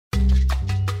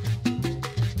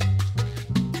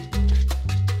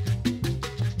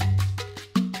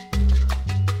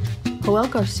Joel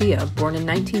Garcia, born in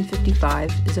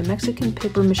 1955, is a Mexican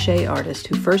papier-mache artist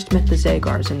who first met the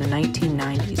Zagars in the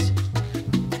 1990s.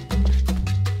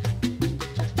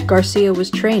 Garcia was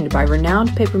trained by renowned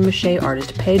papier-mache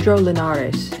artist Pedro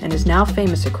Linares and is now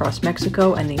famous across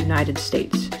Mexico and the United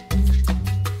States.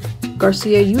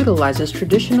 Garcia utilizes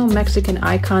traditional Mexican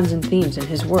icons and themes in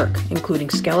his work, including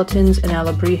skeletons and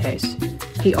alebrijes.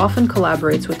 He often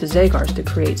collaborates with the Zagars to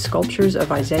create sculptures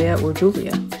of Isaiah or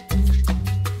Julia.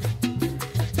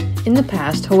 In the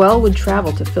past, Joel would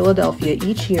travel to Philadelphia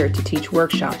each year to teach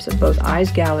workshops at both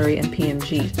Eyes Gallery and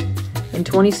PMG. In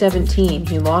 2017,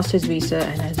 he lost his visa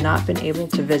and has not been able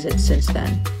to visit since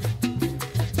then.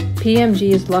 PMG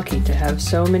is lucky to have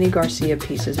so many Garcia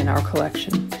pieces in our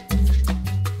collection.